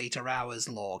hours or later hours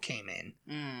law came in,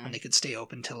 and they could stay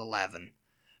open till 11.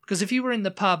 Because if you were in the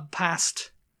pub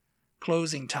past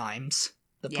closing times,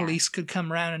 the police could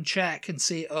come around and check and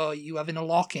see, oh, you having a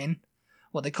lock-in?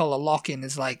 What they call a lock-in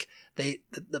is like the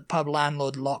pub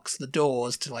landlord locks the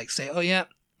doors to like say, oh yeah,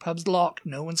 pub's locked,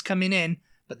 no one's coming in,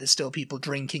 but there's still people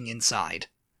drinking inside,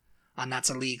 and that's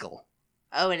illegal.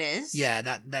 Oh, it is? Yeah,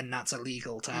 that's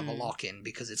illegal to have a lock-in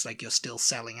because it's like you're still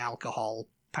selling alcohol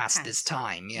past this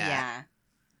time. Yeah. Yeah.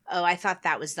 Oh, I thought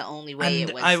that was the only way and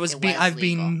it was. I've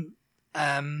legal.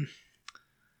 been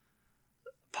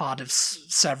part of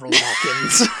several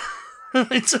lock-ins.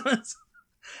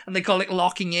 And they call it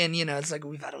locking in, it's like,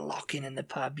 we've had a lock-in in the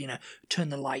pub, turn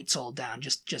the lights all down,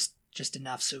 just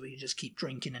enough so we can just keep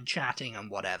drinking and chatting and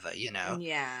whatever,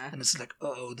 Yeah. And it's like,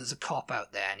 oh, there's a cop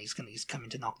out there, and he's coming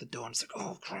to knock the door, and it's like,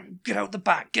 oh, get out the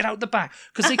back,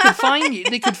 because they could fine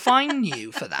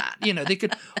you, for that,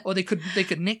 they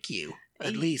could nick you.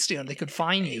 At least, they could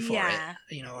fine you for it.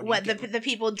 What, the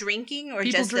people drinking or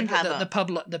people just drink, the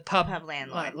pub? The pub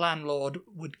landlord. Landlord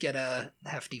would get a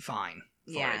hefty fine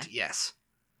for it. Yes.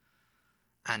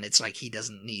 And it's like, he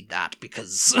doesn't need that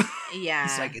because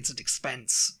it's like, it's an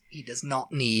expense he does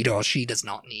not need, or she does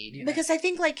not need. Because I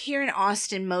think, like, here in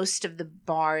Austin, most of the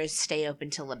bars stay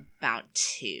open till about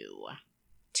 2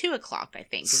 o'clock, I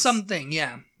think. Something,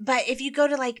 yeah. But if you go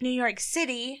to, like, New York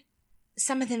City,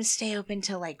 some of them stay open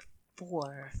till, like, 4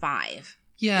 or 5.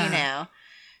 Yeah.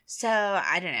 So,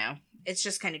 I don't know. It's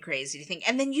just kind of crazy to think.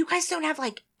 And then you guys don't have,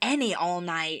 like, any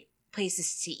all-night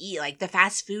places to eat. Like, the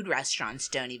fast food restaurants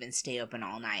don't even stay open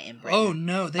all night in Britain. Oh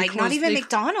no, they like, not even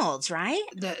McDonald's, right?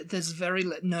 There's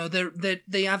no.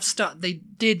 They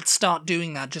did start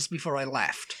doing that just before I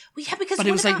left. Well, yeah, because but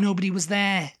it was like nobody was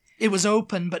there. It was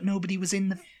open, but nobody was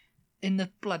in the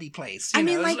bloody place. I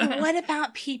mean, like, what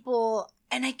about people?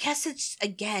 And I guess it's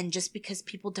again just because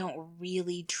people don't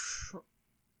really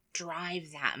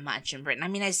drive that much in Britain. I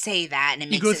mean, I say that, and it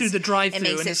makes you go through the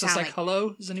drive-through, and it's just like,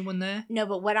 hello, is anyone there? No,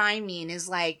 but what I mean is,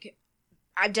 like,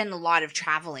 I've done a lot of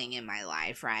traveling in my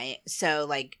life, right? So,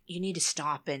 like, you need to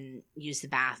stop and use the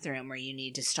bathroom, or you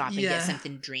need to stop and get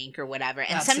something to drink or whatever.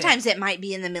 And sometimes it might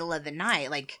be in the middle of the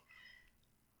night, like,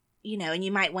 and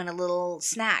you might want a little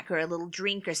snack or a little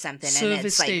drink or something. Service and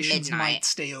it's like stations midnight. might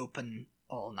stay open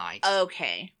all night.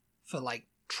 Okay. For, like,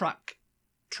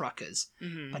 truckers.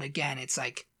 Mm-hmm. But again, it's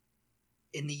like,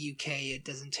 in the UK, it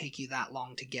doesn't take you that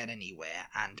long to get anywhere,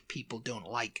 and people don't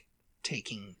like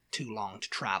taking too long to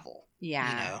travel.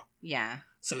 Yeah. Yeah.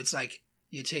 So it's like,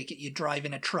 you drive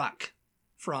in a truck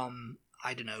from,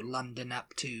 I don't know, London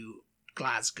up to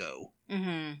Glasgow.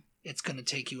 Mm-hmm. It's going to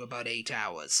take you about 8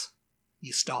 hours.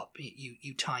 You stop,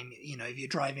 you time, if you're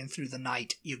driving through the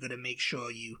night, you're going to make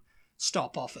sure you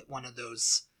stop off at one of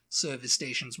those service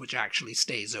stations which actually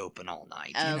stays open all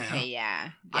night. Okay, yeah.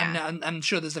 I'm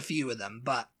sure there's a few of them,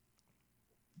 but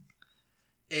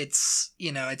it's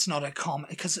it's not a common,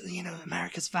 because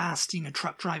America's vast.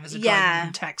 Truck drivers are driving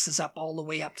from Texas up all the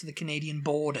way up to the Canadian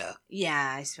border.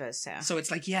 Yeah, I suppose so. So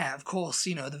it's like, yeah, of course,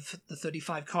 the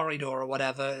 35 corridor or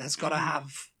whatever has got to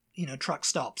have truck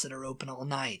stops that are open all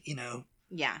night.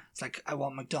 Yeah, it's like, I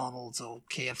want McDonald's or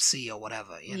KFC or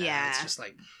whatever. It's just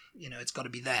like, it's got to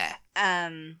be there.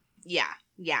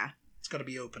 Yeah. It's got to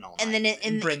be open all night. And then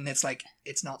in Britain, it's like,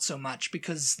 it's not so much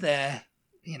because they're,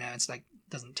 it's like,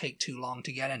 doesn't take too long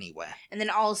to get anywhere. And then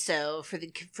also,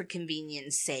 for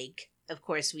convenience sake, of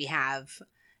course, we have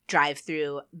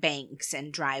drive-through banks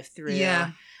and drive-through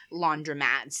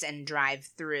laundromats and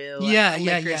drive-through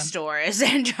liquor stores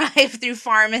and drive-through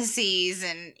pharmacies,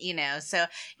 and so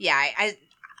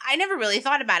I never really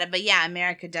thought about it, but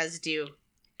America does do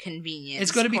convenience.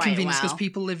 It's got to be convenience because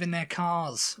people live in their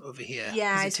cars over here.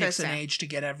 Yeah, it takes an age to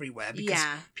get everywhere because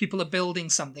people are building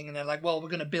something and they're like, well, we're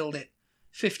going to build it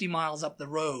 50 miles up the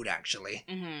road, actually.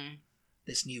 Mm-hmm.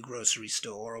 This new grocery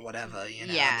store or whatever,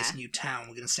 this new town,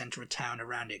 we're going to center a town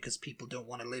around it because people don't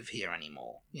want to live here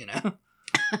anymore,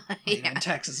 in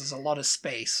Texas, there's a lot of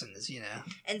space, and there's,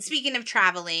 And speaking of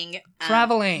traveling,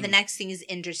 the next thing is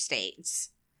interstates.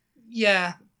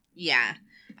 Yeah. Yeah.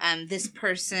 This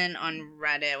person on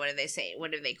Reddit, what do they say?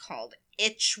 What are they called?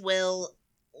 Itchwill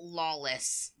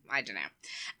Lawless. I don't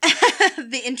know.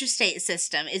 The interstate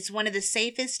system is one of the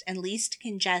safest and least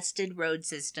congested road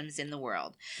systems in the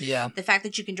world. Yeah. The fact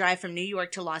that you can drive from New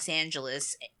York to Los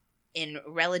Angeles in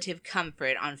relative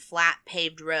comfort on flat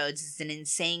paved roads is an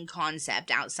insane concept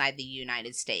outside the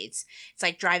United States. It's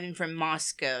like driving from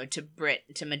Moscow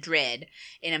to Madrid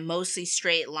in a mostly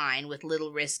straight line with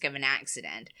little risk of an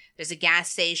accident. There's a gas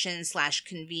station /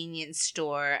 convenience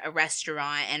store, a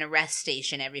restaurant, and a rest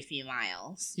station every few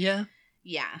miles. Yeah.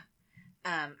 Yeah.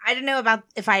 I don't know about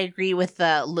if I agree with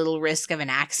the little risk of an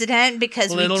accident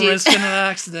because risk of an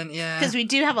accident, yeah. Because we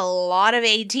do have a lot of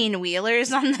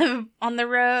 18-wheelers on the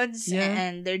roads,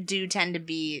 and there do tend to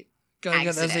be gotta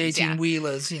get those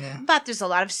 18-wheelers, But there's a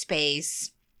lot of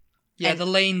space. Yeah, the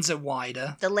lanes are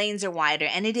wider.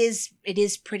 And it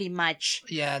is pretty much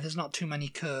there's not too many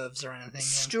curves or anything.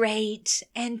 Straight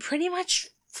and pretty much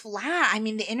flat. I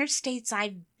mean, the interstates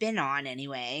I've been on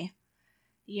anyway.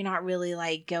 You're not really,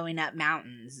 like, going up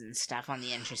mountains and stuff on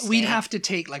the interstate. We'd have to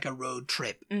take, like, a road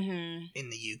trip in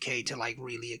the UK to, like,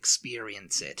 really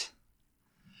experience it.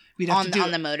 we'd have on to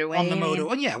do the motorway. on the you mean? motor.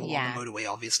 Well, yeah, Yeah. on the motorway,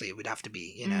 obviously, it would have to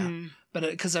be, you know. Mhm. But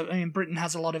because I mean, Britain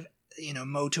has a lot of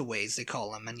motorways, they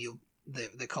call them, and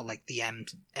they call like the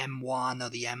M1 or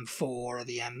the M4 or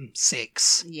the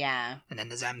M6, Yeah. and then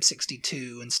there's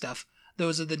M62 and stuff.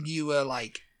 Those are the newer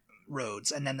like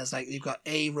roads, and then there's like you've got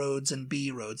A roads and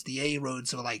B roads. The A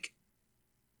roads are like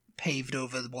paved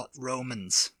over what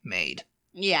Romans made.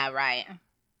 Yeah, right.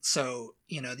 So,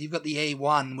 you've got the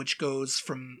A1, which goes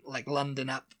from like London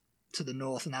up to the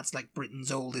north, and that's like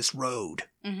Britain's oldest road.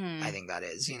 Mhm. I think that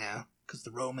is, because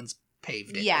the Romans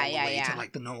paved it Yeah, all the yeah, way yeah. to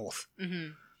like the north.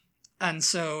 Mhm. And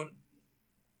so,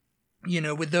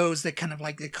 with those, they're kind of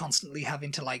like they're constantly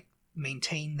having to like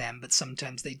maintain them, but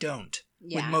sometimes they don't.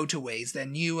 Yeah. With motorways, they're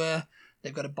newer,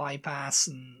 they've got a bypass,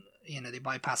 and they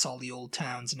bypass all the old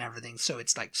towns and everything, so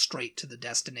it's like straight to the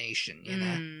destination,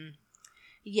 Mm.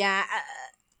 Yeah,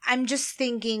 I'm just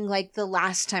thinking like the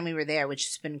last time we were there, which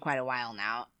has been quite a while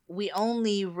now, we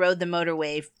only rode the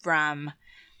motorway from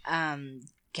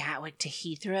Gatwick to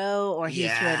Heathrow or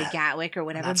Heathrow to Gatwick or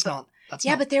whatever. That's but not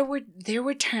there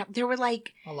were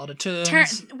like a lot of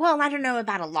turns. Well, I don't know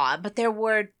about a lot, but there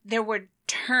were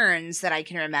turns that I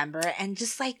can remember, and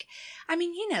just like, I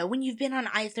mean, when you've been on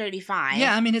I-35,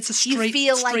 Yeah, I mean it's a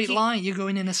straight line. You're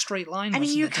going in a straight line. I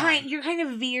mean, you're kind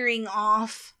of veering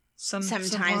off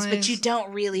sometimes, but you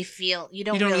don't really feel. You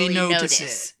don't really notice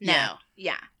it. No.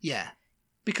 Yeah. Yeah.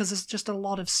 Because there's just a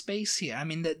lot of space here. I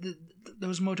mean,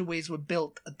 those motorways were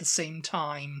built at the same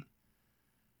time.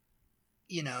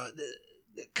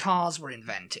 The cars were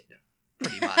invented,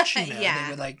 pretty much. Yeah.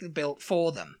 They were like built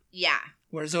for them. Yeah.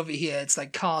 Whereas over here, it's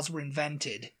like cars were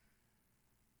invented,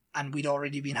 and we'd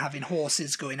already been having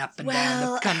horses going up and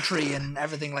down the country and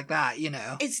everything like that.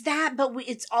 It's that, but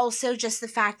it's also just the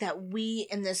fact that we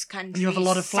in this country, you have a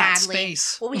lot of flat sadly,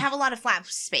 space. Well, we have a lot of flat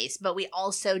space, but we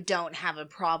also don't have a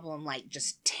problem like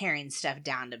just tearing stuff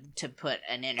down to put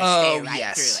an interstate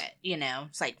through it.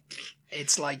 It's like.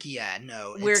 It's like,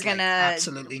 no, we're it's gonna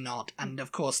absolutely not. And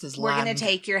of course, there's we're land gonna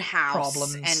take your house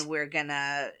problems. and we're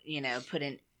gonna put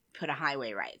a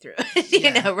highway right through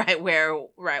it. right where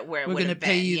we're gonna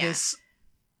pay you this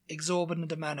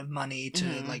exorbitant amount of money to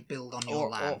like build on your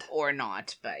land or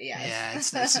not, but yeah,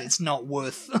 it's not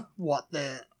worth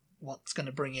what's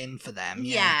gonna bring in for them.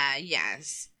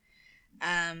 Yes.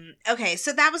 Okay,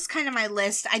 so that was kind of my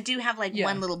list. I do have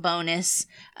one little bonus.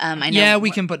 I know. Yeah,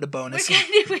 we can put the bonus.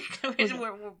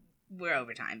 We're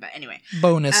over time, but anyway.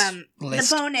 Bonus list.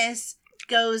 The bonus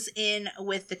goes in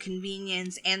with the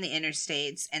convenience and the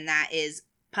interstates, and that is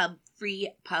free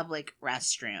public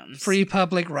restrooms. Free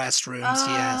public restrooms,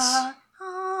 yes.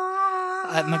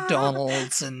 At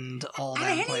McDonald's and all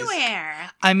that places.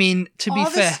 Anywhere. I mean, to be fair,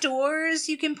 all the stores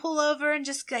you can pull over and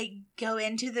just like go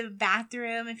into the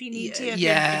bathroom if you need to. If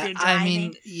you're driving. I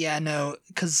mean,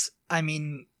 because I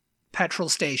mean, petrol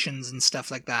stations and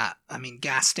stuff like that. I mean,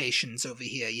 gas stations over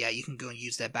here. Yeah, you can go and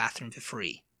use their bathroom for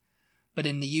free. But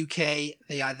in the UK,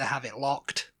 they either have it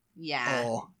locked,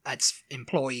 or it's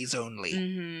employees only.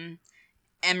 Mm-hmm.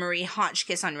 Emery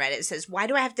Hotchkiss on Reddit says, "Why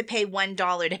do I have to pay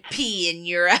 $1 to pee in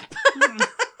Europe?"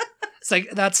 It's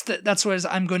like that's where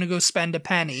I'm going to go spend a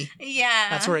penny. Yeah,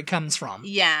 that's where it comes from.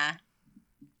 Yeah,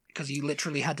 because you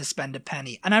literally had to spend a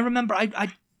penny. And I remember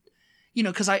I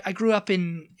because I grew up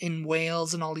in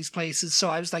Wales and all these places,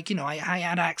 so I was like, I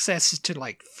had access to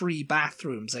like free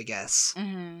bathrooms, I guess,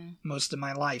 most of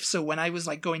my life. So when I was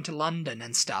like going to London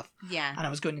and stuff, and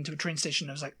I was going into a train station,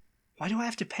 I was like, why do I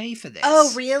have to pay for this?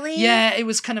 Oh, really? Yeah, it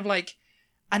was kind of like,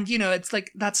 and it's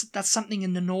like that's something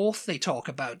in the north they talk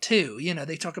about too.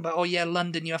 They talk about, oh yeah,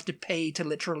 London, you have to pay to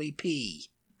literally pee.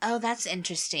 Oh, that's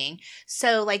interesting.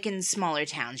 So, like in smaller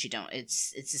towns, you don't.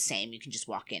 It's the same. You can just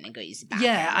walk in and go use the bathroom.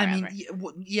 Yeah, I mean,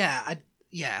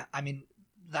 I mean,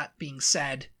 that being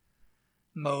said,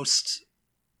 most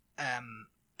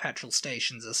petrol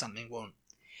stations or something won't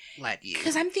let you.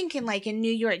 Because I'm thinking, like in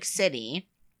New York City,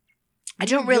 I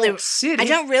don't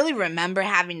really remember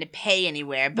having to pay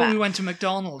anywhere. But we went to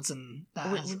McDonald's and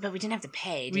but we didn't have to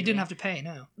pay. We didn't have to pay,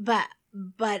 no.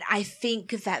 But I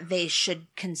think that they should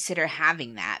consider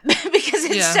having that because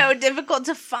it's so difficult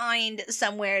to find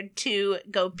somewhere to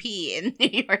go pee in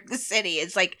New York City.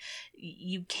 It's like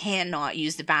you cannot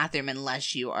use the bathroom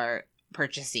unless you are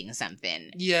purchasing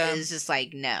something. Yeah. It's just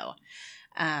like, no.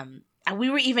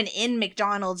 We were even in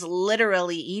McDonald's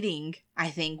literally eating, I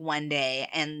think, one day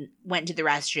and went to the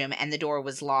restroom and the door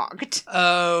was locked.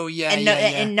 Oh, yeah,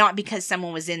 and not because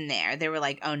someone was in there. They were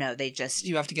like, oh, no, they just...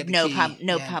 You have to get the key.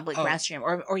 Public restroom.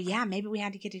 Or maybe we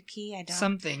had to get a key. I don't...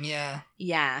 Something, yeah.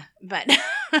 Yeah, but...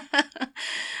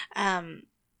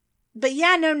 but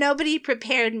yeah, no, nobody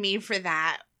prepared me for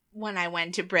that when I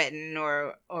went to Britain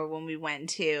or when we went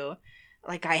to,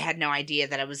 like, I had no idea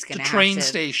that I was going The to train have to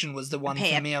station was the one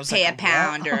pay for me. I was pay like, a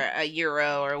pound what? or a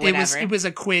euro or whatever. It was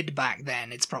a quid back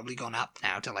then. It's probably gone up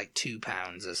now to like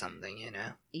 £2 or something, you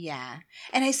know? Yeah.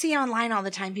 And I see online all the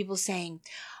time people saying,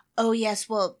 oh, yes,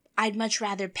 well, I'd much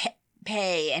rather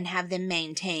pay and have them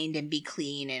maintained and be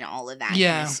clean and all of that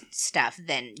kind of stuff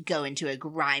than go into a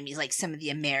grimy, like some of the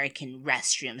American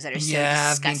restrooms that are so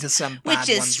disgusting. I've been to some bad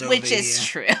ones over Which is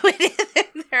here. true.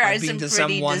 There are I've been some to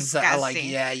pretty some ones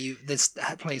disgusting. that are like, this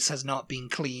place has not been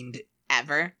cleaned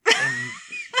Ever.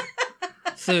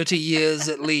 in 30 years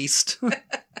at least. Oh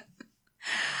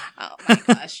my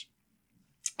gosh.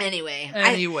 Anyway,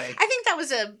 I think that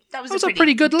was a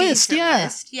pretty good list. Yeah.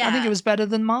 Yeah, I think it was better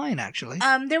than mine actually.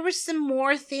 There were some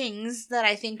more things that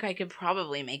I think I could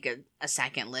probably make a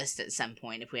second list at some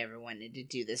point if we ever wanted to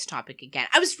do this topic again.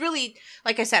 I was really,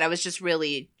 like I said, I was just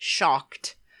really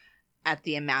shocked at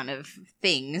the amount of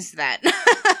things that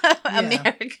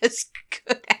America's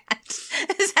good at.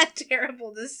 Is that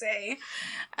terrible to say?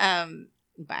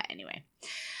 But anyway.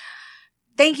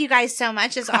 Thank you guys so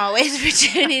much, as always, for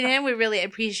tuning in. We really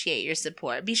appreciate your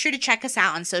support. Be sure to check us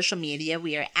out on social media.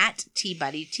 We are at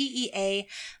TButty,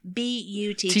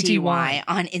 TEABUTTY,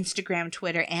 on Instagram,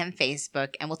 Twitter, and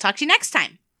Facebook. And we'll talk to you next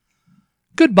time.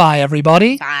 Goodbye,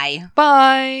 everybody. Bye.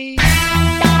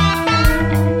 Bye.